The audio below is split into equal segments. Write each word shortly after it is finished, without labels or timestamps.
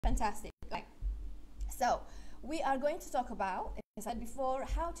Fantastic. Right. So we are going to talk about, as I said before,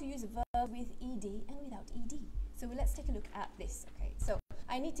 how to use a verb with ed and without ed. So let's take a look at this. Okay, so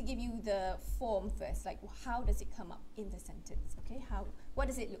I need to give you the form first, like how does it come up in the sentence? Okay, what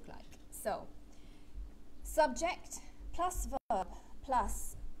does it look like? So subject plus verb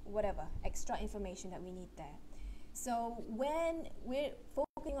plus whatever extra information that we need there. So when we're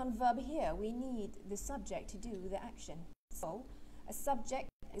focusing on verb here, we need the subject to do the action. So a subject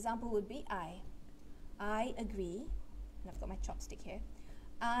example would be I. I agree, and I've got my chopstick here.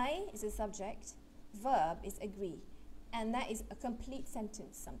 I is a subject, verb is agree, and that is a complete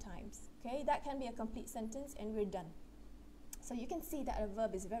sentence sometimes. Okay, that can be a complete sentence and we're done. So you can see that a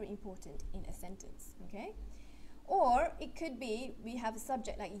verb is very important in a sentence. Okay, or it could be we have a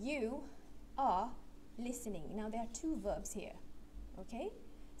subject like you are listening. Now there are two verbs here. Okay,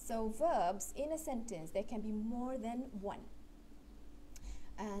 so verbs in a sentence, there can be more than one.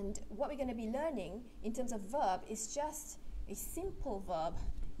 And what we're going to be learning in terms of verb is just a simple verb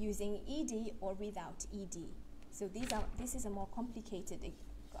using ed or without ed. So this is a more complicated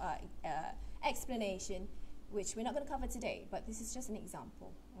explanation, which we're not going to cover today, but this is just an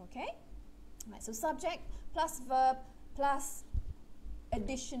example. Okay? All right, so subject plus verb plus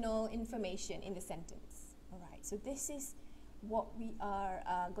additional information in the sentence. All right, so this is what we are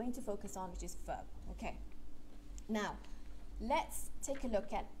going to focus on, which is verb. Okay. Now, let's take a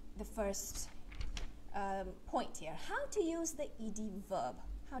look at the first point here. How to use the ed verb.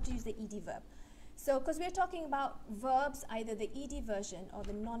 How to use the ed verb. So, because we're talking about verbs, either the ed version or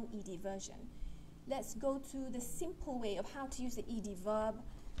the non-ed version, let's go to the simple way of how to use the ed verb.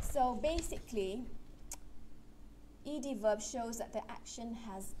 So basically, ed verb shows that the action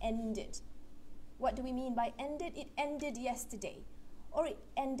has ended. What do we mean by ended? It ended yesterday, or it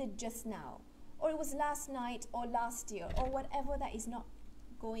ended just now, or it was last night or last year, or whatever that is not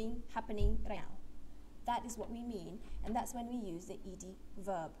happening right now. That is what we mean, and that's when we use the ed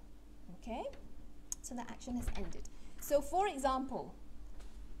verb. Okay? So the action has ended. So for example,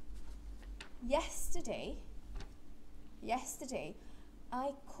 yesterday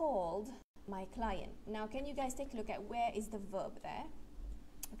I called my client. Now can you guys take a look at where is the verb there?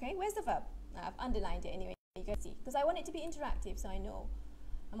 Okay, where's the verb? I've underlined it anyway, you can see, because I want it to be interactive, so I know.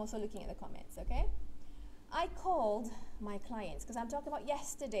 I'm also looking at the comments. Okay, I called my clients because I'm talking about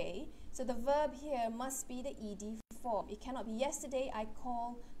yesterday, so the verb here must be the ed form. It cannot be yesterday I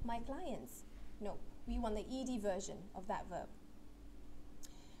call my clients. No, we want the ed version of that verb.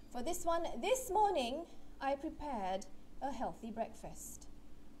 For this one, this morning I prepared a healthy breakfast.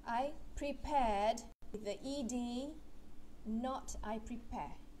 I prepared with the ed, not I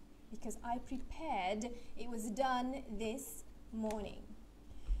prepare, because I prepared, it was done this morning.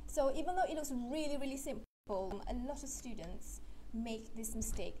 So even though it looks really, really simple, a lot of students make this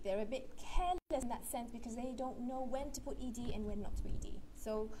mistake. They're a bit careless in that sense because they don't know when to put ed and when not to put ed.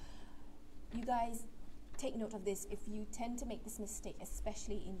 So you guys take note of this if you tend to make this mistake,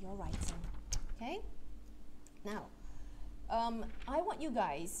 especially in your writing. Okay? Now, I want you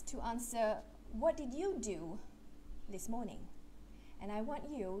guys to answer, what did you do this morning? And I want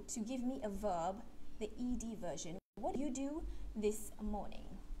you to give me a verb, the ed version. What did you do this morning?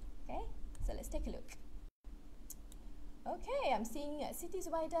 Okay, so let's take a look. Okay, I'm seeing Siti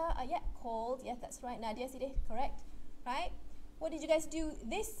Zubaida, yeah, called, yes, that's right, Nadia Sidi, correct, right? What did you guys do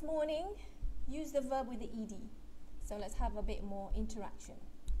this morning? Use the verb with the ed. So let's have a bit more interaction.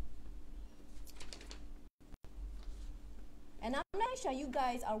 And I'm not sure you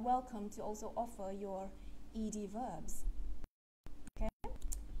guys are welcome to also offer your ed verbs. Okay.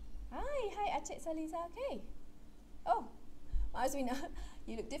 Hi, Achet Salisa. Okay. Oh, Azimah,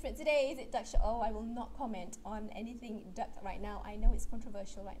 you look different today. Is it Dutch? Oh, I will not comment on anything Dutch right now. I know it's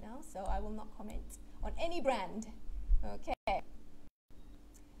controversial right now, so I will not comment on any brand. Okay.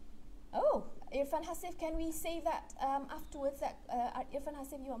 Oh, Irfan Hasif, can we say that afterwards? That Irfan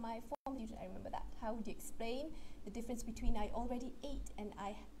Hasif, you are my form student. I remember that. How would you explain the difference between I already ate and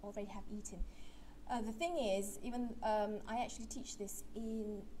I already have eaten? The thing is, even I actually teach this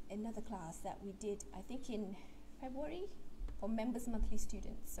in another class that we did, I think in February, for members monthly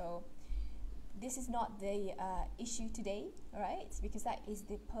students. So this is not the issue today, all right? Because that is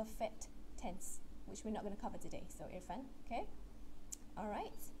the perfect tense, which we're not going to cover today. So Irfan, okay? All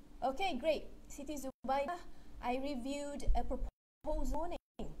right. Okay, great. Siti Zubaida, I reviewed a proposal morning.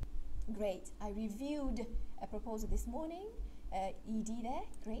 Great. I reviewed a proposal this morning. ED there.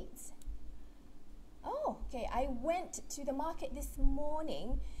 Great. Oh, okay. I went to the market this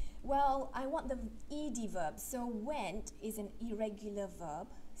morning. Well, I want the ED verb. So went is an irregular verb.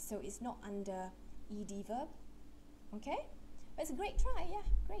 So it's not under ED verb. Okay? But it's a great try, yeah,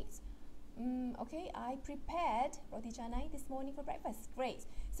 great. Okay, I prepared roti canai this morning for breakfast. Great.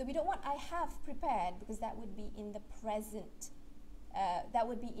 So we don't want I have prepared because that would be in the present. That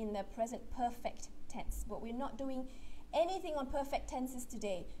would be in the present perfect tense. But we're not doing anything on perfect tenses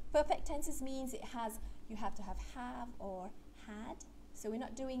today. Perfect tenses means you have to have or had. So we're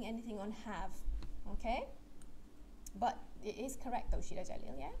not doing anything on have. Okay? But it is correct though, Sheila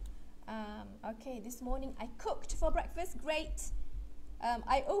Jalil, yeah? Okay, this morning I cooked for breakfast. Great.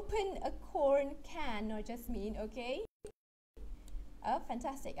 I opened a corn can, not just mean, okay? Oh,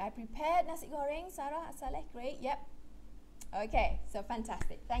 fantastic. I prepared nasi goreng, Sarah, Saleh, great, yep. Okay, so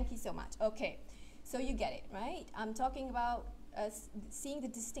fantastic. Thank you so much. Okay, so you get it, right? I'm talking about seeing the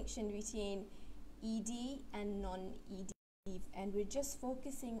distinction between ED and non-ED, and we're just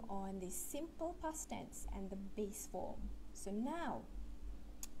focusing on the simple past tense and the base form. So now,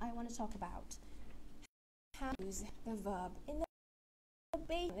 I want to talk about how to use the verb in the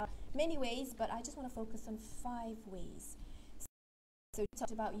base. There are many ways, but I just want to focus on 5 ways. So we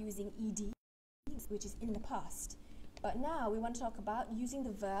talked about using ED, which is in the past. But now we want to talk about using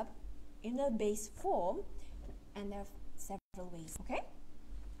the verb in the base form, and there are several ways, okay?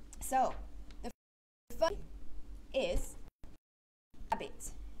 So, the first is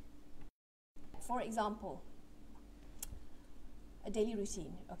habit. For example, a daily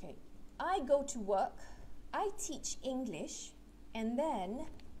routine, okay? I go to work, I teach English, and then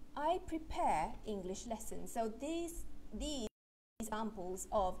I prepare English lessons. So these examples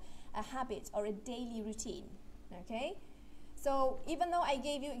of a habit or a daily routine, okay? So even though I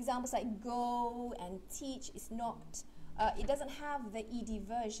gave you examples like go and teach, it's not, it doesn't have the ED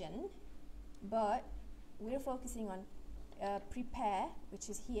version, but we're focusing on prepare, which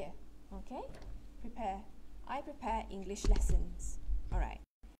is here, okay? Prepare. I prepare English lessons. All right.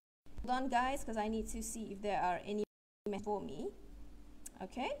 Hold on, guys, because I need to see if there are any for me.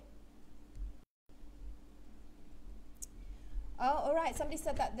 Okay. Oh, all right. Somebody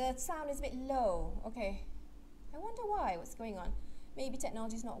said that the sound is a bit low. Okay. I wonder why. What's going on? Maybe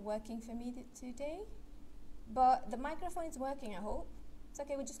technology is not working for me today. But the microphone is working, I hope. It's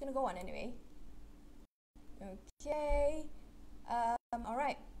okay. We're just going to go on anyway. Okay. All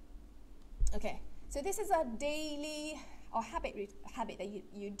right. Okay. So this is a daily or habit that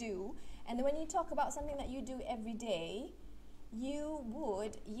you do. And then when you talk about something that you do every day, you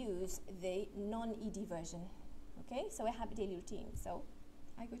would use the non-ED version. Okay, so I have a daily routine. So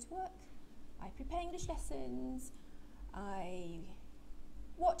I go to work, I prepare English lessons, I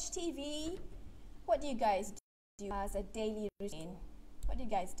watch TV. What do you guys do as a daily routine? What do you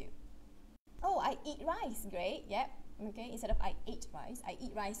guys do? Oh, I eat rice. Great, yep. Okay, instead of I ate rice, I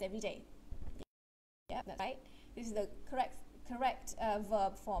eat rice every day. Yeah, that's right. This is the correct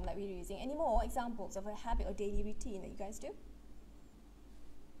verb form that we're using. Any more examples of a habit or daily routine that you guys do?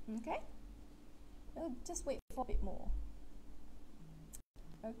 Okay. We'll just wait for a bit more.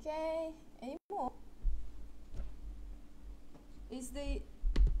 Okay. Any more? Okay.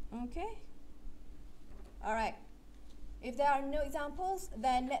 All right. If there are no examples,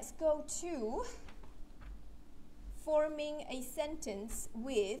 then let's go to forming a sentence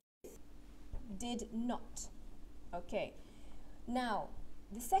with did not. Okay. Now,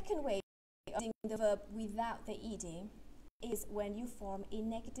 the second way of using the verb without the ed is when you form a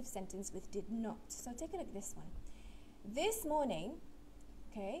negative sentence with did not. So take a look at this one. This morning,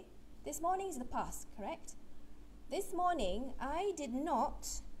 okay, this morning is the past, correct? This morning, I did not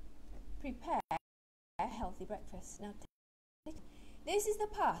prepare a healthy breakfast. Now, this is the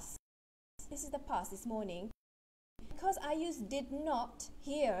past. This is the past, this morning. Because I used did not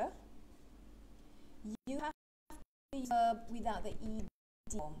here, you have to use the verb without the ed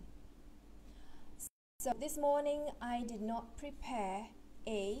form. So this morning I did not prepare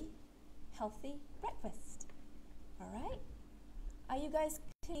a healthy breakfast. Alright? Are you guys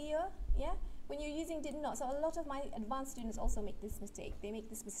clear? Yeah? When you're using did not, so a lot of my advanced students also make this mistake. They make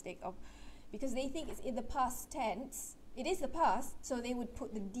this mistake of, because they think it's in the past tense. It is the past, so they would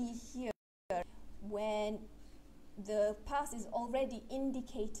put the D here when the past is already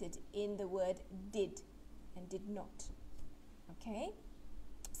indicated in the word did and did not. Okay?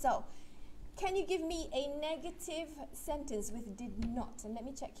 So, can you give me a negative sentence with did not? And let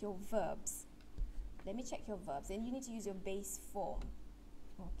me check your verbs. Let me check your verbs. And you need to use your base form.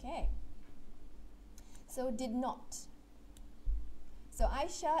 Okay. So, did not. So,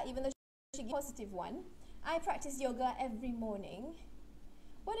 Aisha, even though she gave a positive one, I practice yoga every morning.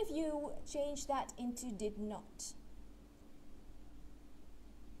 What if you change that into did not?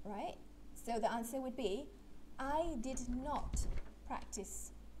 Right? So, the answer would be, I did not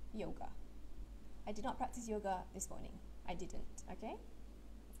practice yoga. I did not practice yoga this morning. I didn't. Okay?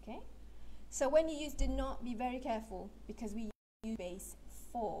 Okay? So when you use did not, be very careful because we use base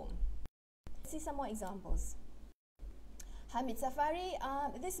form. Let's see some more examples. Hamid Safari,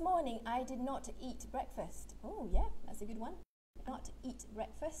 this morning I did not eat breakfast. Oh yeah, that's a good one. Not eat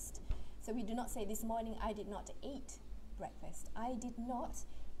breakfast. So we do not say this morning I did not eat breakfast. I did not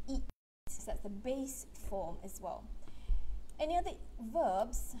eat. So that's the base form as well. Any other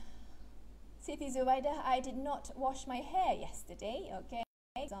verbs? Siti Zubaida, I did not wash my hair yesterday. Okay,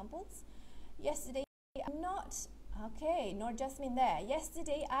 examples. Yesterday I'm not. Okay, nor Jasmine there.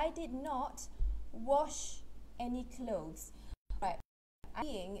 Yesterday I did not wash any clothes. Right.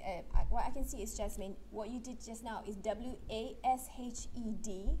 What I can see is Jasmine. What you did just now is W-A-S-H-E-D.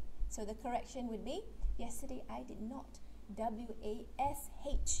 So the correction would be yesterday I did not.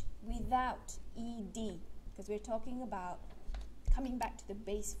 W-A-S-H without E-D, because we're talking about coming back to the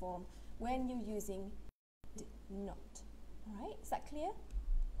base form when you're using did not. All right, is that clear,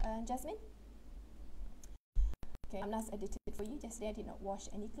 Jasmine? Okay, I'm not edited for you. Yesterday I did not wash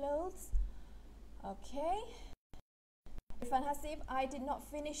any clothes. Okay. Irfan Hasib, I did not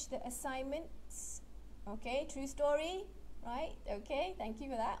finish the assignments. Okay, true story, right? Okay, thank you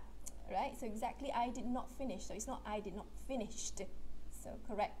for that. Right, so exactly I did not finish. So it's not I did not finished. So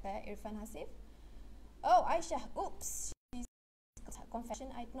correct there, Irfan Hasib. Oh, Aisha, oops. She's got her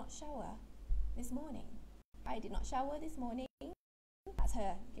confession. I did not shower this morning. I did not shower this morning. That's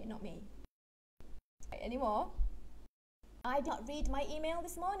her, okay, not me. Okay, any more? I did not read my email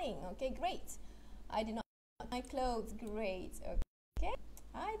this morning. Okay, great. I did not my clothes. Great. Okay.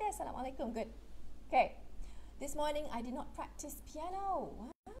 Hi there. Assalamu alaikum. Good. Okay. This morning I did not practice piano.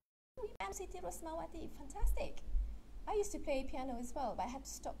 Wow. Siti Rosmawati. Fantastic. I used to play piano as well, but I had to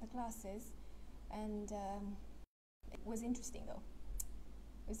stop the classes, and it was interesting though.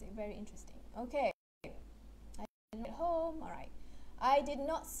 It was very interesting. Okay. I did at home. All right. I did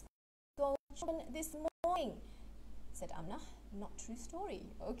not go this morning. Said Amna, not true story.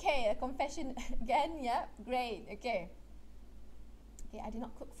 Okay, a confession again. Yeah, great. Okay. Okay, I did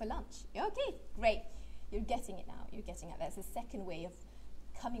not cook for lunch. Okay, great. You're getting it now. You're getting it. That's the second way of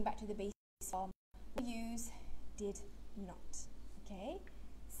coming back to the base form. We use did not. Okay,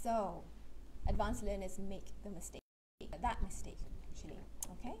 so advanced learners make the mistake. That mistake, actually.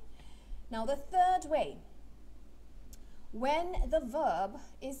 Okay. Now the third way. When the verb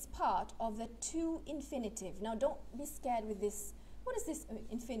is part of the to infinitive. Now don't be scared with this. What is this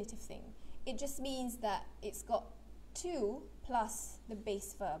infinitive thing? It just means that it's got to plus the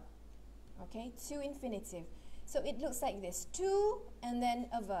base verb. Okay, to infinitive. So it looks like this. To and then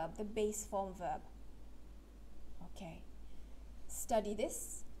a verb, the base form verb. Okay, study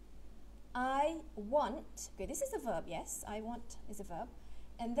this. I want, okay, this is a verb, yes. I want is a verb.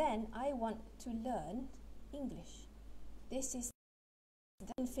 And then I want to learn English. This is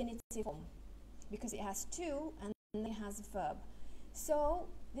the infinitive form because it has to and then it has a verb. So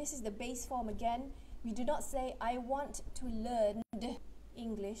this is the base form again. We do not say I want to learn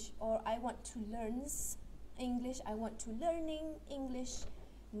English or I want to learn English. I want to learning English.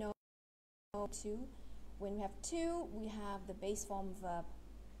 No, to. When we have to, we have the base form verb.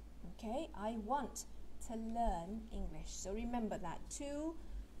 Okay, I want to learn English. So remember that, to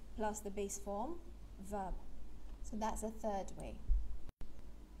plus the base form verb. So that's a third way.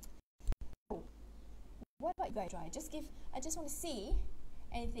 Oh, what about you guys try? I just want to see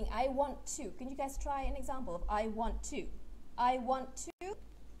anything. I want to. Can you guys try an example of I want to? I want to.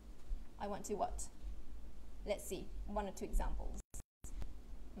 I want to what? Let's see, one or two examples.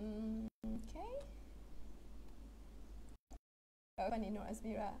 Okay. Oh, funny, no,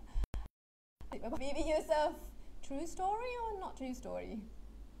 Asmira. Maybe yourself, true story or not true story?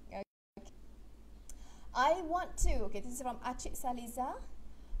 I want to, okay, this is from Achit Saliza.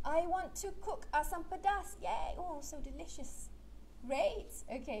 I want to cook asam pedas. Yay, oh, so delicious. Great,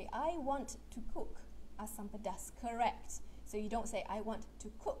 okay, I want to cook asam pedas, correct. So you don't say, I want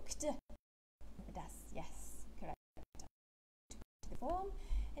to cook pedas, yes, correct. The form,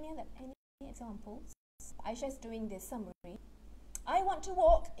 any examples? Aisha's doing this summary. I want to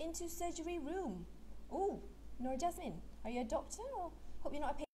walk into surgery room. Oh, Nora Jasmine, are you a doctor or hope you're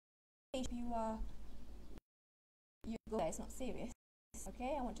not a patient? You go there, it's not serious.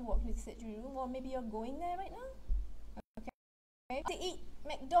 Okay, I want to walk into the surgery room, or maybe you're going there right now. Okay. To eat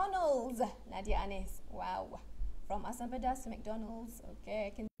McDonald's, Nadia Anis. Wow. From asam pedas to McDonald's.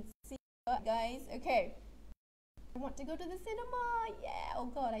 Okay, I can see that, guys. Okay. I want to go to the cinema. Yeah. Oh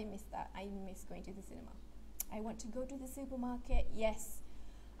God, I miss that. I miss going to the cinema. I want to go to the supermarket. Yes.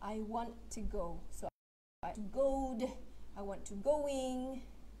 I want to go. So I want to go. I want to going.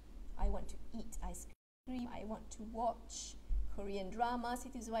 I want to eat ice cream. I want to watch Korean dramas.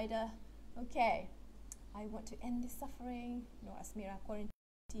 It is wider. Okay. I want to end this suffering. No, Asmira quarantine.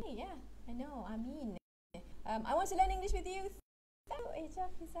 Yeah, I know. I mean, I want to learn English with you.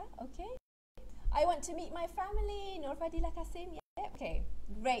 Okay. I want to meet my family. Nur Fadila Kasim. Yeah. Okay.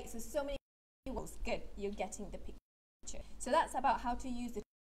 Great. So many words. Good. You're getting the picture. So that's about how to use the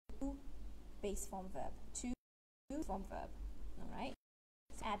to base form verb. To form verb. All right.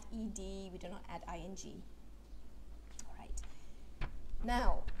 Let's add ed. We do not add ing. All right.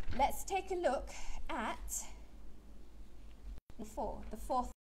 Now let's take a look at the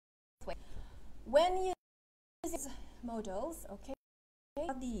fourth way. When you use modals, okay,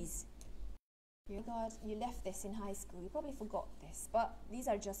 these. God, you left this in high school. You probably forgot this, but these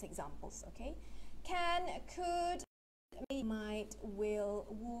are just examples, okay? Can, could, may, might, will,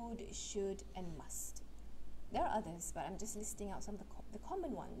 would, should, and must. There are others, but I'm just listing out some of the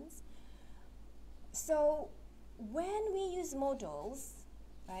common ones. So when we use modals,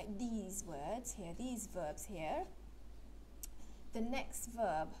 right, these words here, these verbs here, the next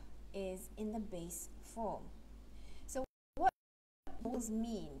verb is in the base form. So what modals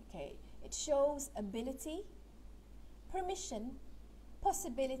mean? Okay, it shows ability, permission,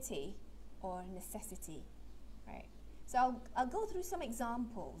 possibility, or necessity, right? So I'll go through some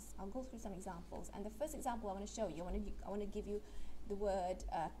examples. And the first example I want to show you, I want to give you the word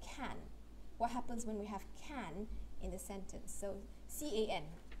can. What happens when we have can in the sentence? So C-A-N.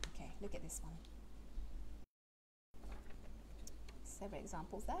 Okay, look at this one. Several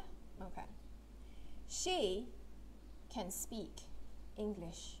examples there. Okay. She can speak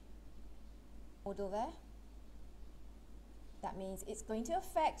English. Modal there. That means it's going to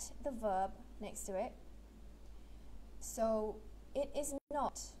affect the verb next to it. So it is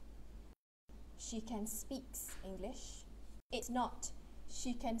not she can speaks English. It's not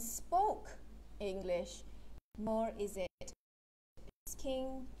she can spoke English. Nor is it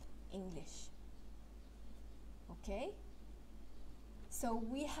speaking English. Okay? So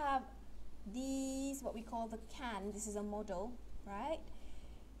we have these, what we call the can. This is a modal, right?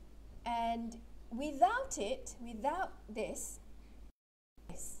 And without it, without this,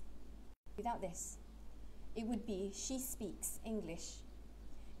 it would be she speaks English.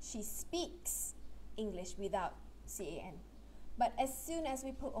 She speaks English without C-A-N. But as soon as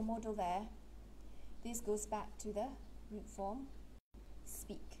we put a modal there, this goes back to the root form,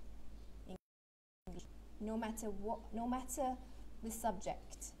 speak English. No matter what, no matter the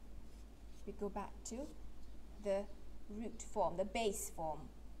subject, we go back to the root form, the base form.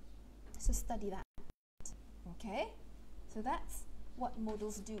 So study that. Okay? So that's what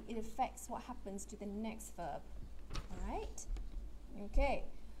modals do. It affects what happens to the next verb. Alright? Okay.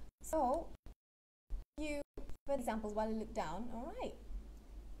 So, for examples while I look down. Alright.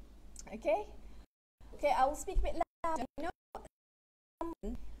 Okay? Okay, I will speak a bit louder. You know,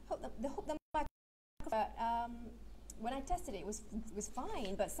 hope the microphone, when I tested it, it was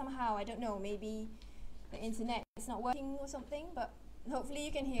fine, but somehow, I don't know, maybe the internet is not working or something, but hopefully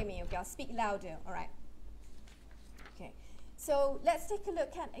you can hear me. Okay, I'll speak louder. All right. Okay, so let's take a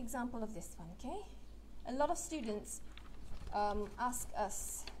look at an example of this one, okay? A lot of students ask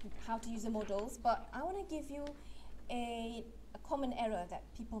us how to use the modals, but I want to give you a common error that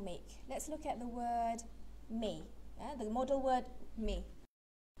people make. Let's look at the word may, the modal word may.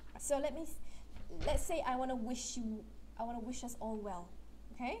 So let's say I want to wish us all well,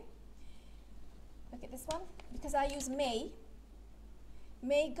 okay? Look at this one. Because I use may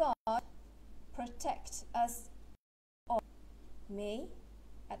God protect us all. May,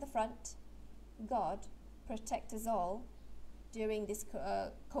 at the front, God protect us all during this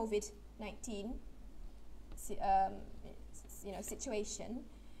COVID-19 situation.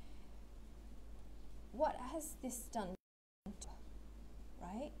 What has this done,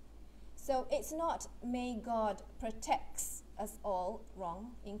 right? So it's not may God protects us all,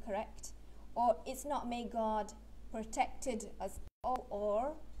 wrong, incorrect. Or it's not may God protected us all,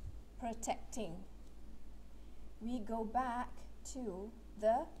 or protecting. We go back to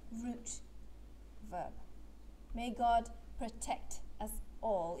the root verb. May God protect us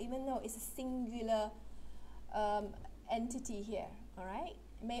all, even though it's a singular entity here, all right?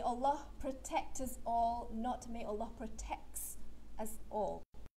 May Allah protect us all, not may Allah protects us all.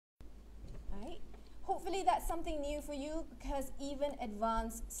 Right? Hopefully that's something new for you, because even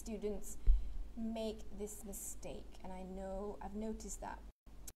advanced students make this mistake, and I know I've noticed that,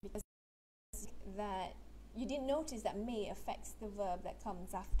 because that you didn't notice that may affects the verb that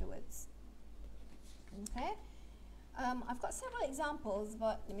comes afterwards. Okay, I've got several examples,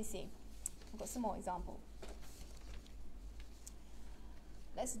 but let me see. I've got some more examples.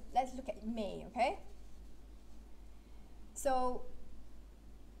 Let's look at may. Okay, So,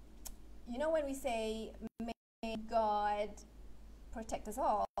 you know when we say, may God protect us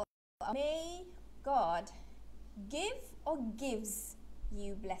all, may God give or gives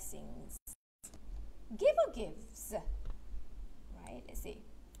you blessings? Give or gives? Right, let's see.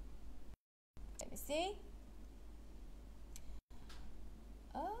 Let me see.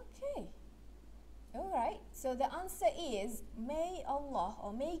 Okay. Alright, so the answer is, may Allah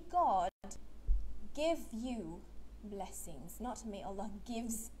or may God give you blessings, not may Allah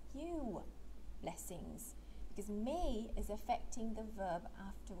gives you blessings, because may is affecting the verb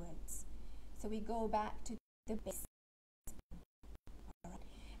afterwards. So we go back to the base.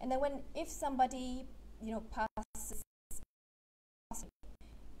 And then if somebody, you know, passes,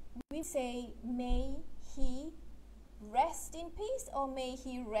 we say, may he rest in peace, or may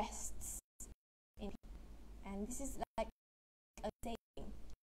he rests in peace. And this is like a saying,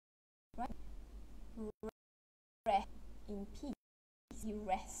 right? Rest in peace. He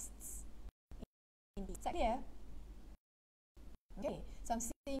rests in peace. Is that clear? Okay, so I'm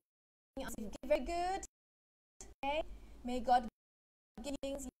saying very good. Okay, may God give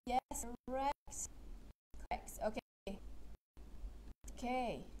things. Yes, correct. Correct. Okay.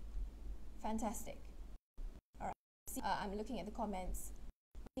 Okay. Fantastic. All right. See, I'm looking at the comments.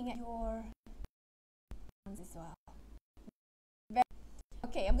 Looking at your answers as well.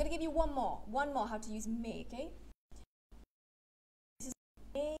 Okay, I'm going to give you one more how to use may, okay? This is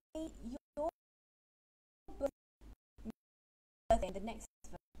may your birthday, the next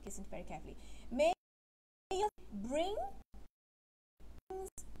verse, listen very carefully. May you bring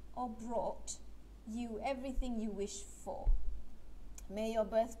or brought you everything you wish for. May your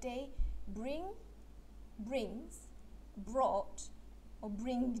birthday brings, brought, or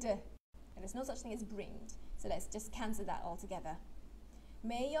bringed. And there's no such thing as bringed, so let's just cancel that altogether.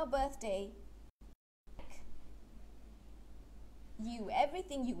 May your birthday you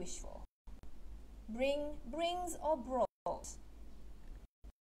everything you wish for. Brings, or brought.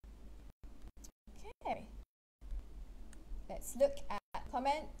 Okay. Let's look at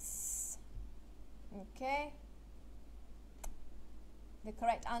comments. Okay. The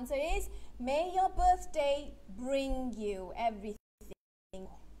correct answer is, may your birthday bring you everything.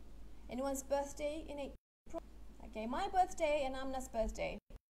 Anyone's birthday in April? Okay, my birthday and Amna's birthday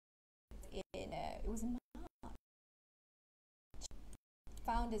it was in March.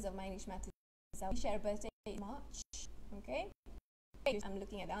 Founders of My English Matters, we share a birthday in March. Okay, I'm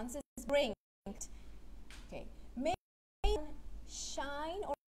looking at the answers. Bring. Okay, may shine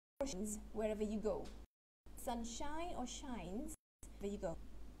or shines wherever you go. Sunshine or shines wherever you go.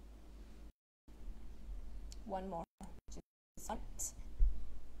 One more. Just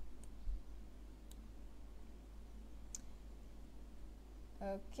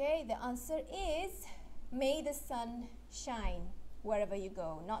okay, the answer is, may the sun shine wherever you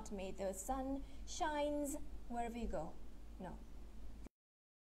go, not may the sun shines wherever you go. No.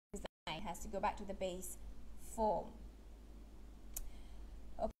 Because the has to go back to the base form.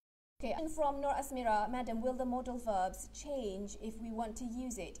 Okay, and from Nur Asmira, Madam, will the modal verbs change if we want to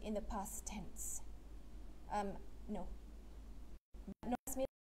use it in the past tense? No. Nur Asmira,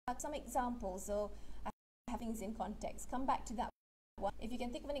 some examples, so I have things in context. Come back to that one. If you can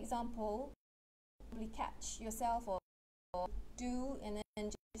think of an example, probably catch yourself or do, and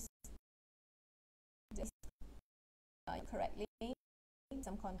then just correctly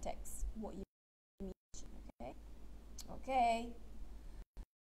some context what you mean. Okay. Okay.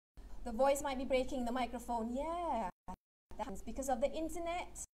 The voice might be breaking, the microphone. Yeah, that's because of the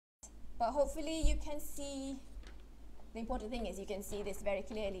internet. But hopefully you can see. The important thing is you can see this very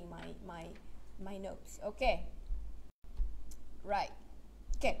clearly. My notes. Okay. Right.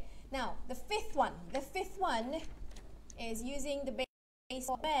 Okay. Now the fifth one. The fifth one is using the base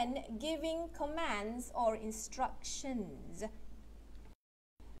of when giving commands or instructions.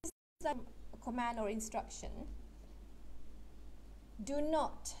 This is a command or instruction. Do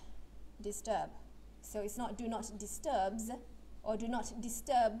not disturb. So it's not do not disturbs or do not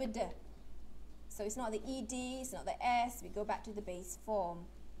disturbed. So it's not the ed, it's not the s. We go back to the base form.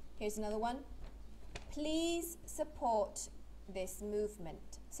 Here's another one. Please support this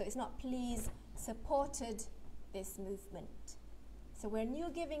movement. So it's not please supported this movement. So when you're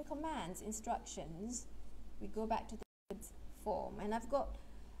giving commands, instructions, we go back to the form. And I've got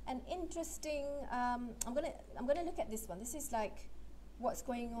an interesting. I'm gonna look at this one. This is like what's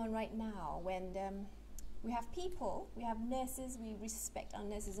going on right now when we have people, we have nurses. We respect our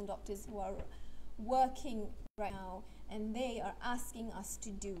nurses and doctors who are working right now, and they are asking us to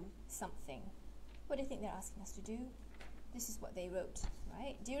do something. What do you think they're asking us to do? This is what they wrote,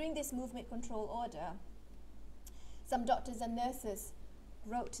 right? During this movement control order, Some doctors and nurses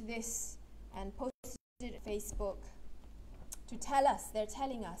wrote this and posted it on Facebook to tell us, they're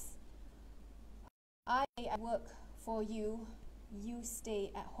telling us, I work for you, you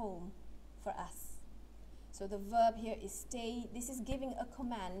stay at home for us. So the verb here is stay. This is giving a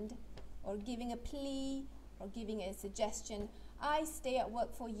command or giving a plea or giving a suggestion. I stay at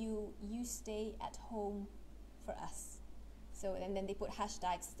work for you, you stay at home for us. So and then they put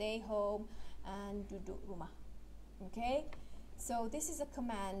hashtag stay home and duduk rumah. Okay? So this is a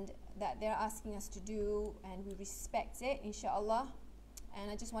command that they're asking us to do, and we respect it, inshallah. And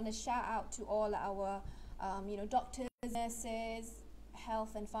I just want to shout out to all our doctors, nurses,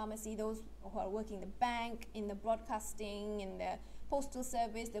 health and pharmacy, those who are working in the bank, in the broadcasting, in the postal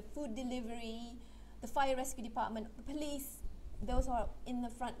service, the food delivery, the fire rescue department, the police, those who are in the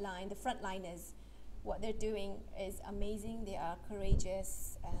front line, the frontliners. What they're doing is amazing. They are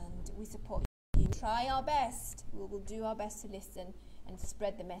courageous, and we support you. Try our best. We will do our best to listen and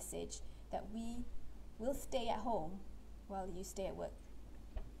spread the message that we will stay at home while you stay at work.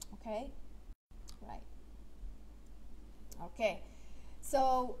 Okay? Right. Okay.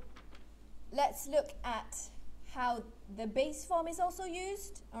 So let's look at how the base form is also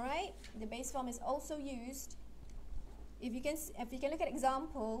used. All right? The base form is also used. If you can look at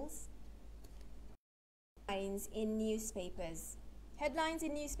examples, headlines in newspapers. Headlines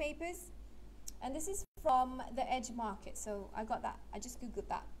in newspapers. And this is from the Edge Market. So I got that. I just googled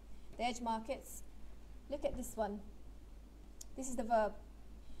that. The Edge Markets. Look at this one. This is the verb.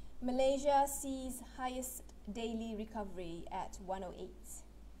 Malaysia sees highest daily recovery at 108.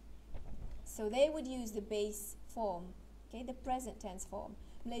 So they would use the base form, okay, the present tense form.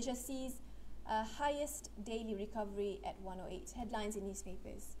 Malaysia sees highest daily recovery at 108. Headlines in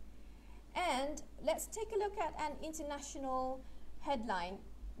newspapers. And let's take a look at an international headline,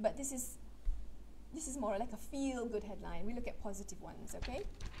 but this is more like a feel-good headline. We look at positive ones, okay?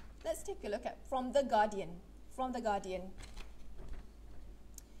 Let's take a look at from The Guardian. From The Guardian.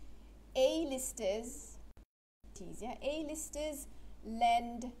 A-listers, A-listers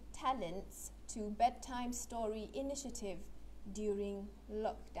lend talents to bedtime story initiative during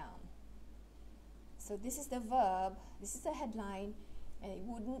lockdown. So this is the verb, this is the headline, and it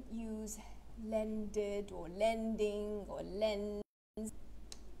wouldn't use lended or lending or lends.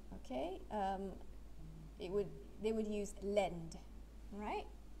 Okay, they would use lend, right?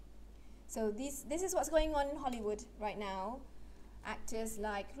 So this is what's going on in Hollywood right now. Actors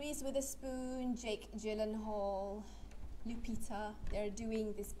like Reese Witherspoon, Jake Gyllenhaal, Lupita, they're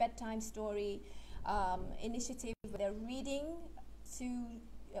doing this bedtime story initiative. They're reading to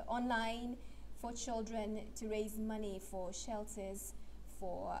online for children to raise money for shelters,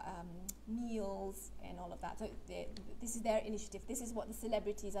 for meals and all of that. So this is their initiative. This is what the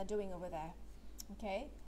celebrities are doing over there. Okay,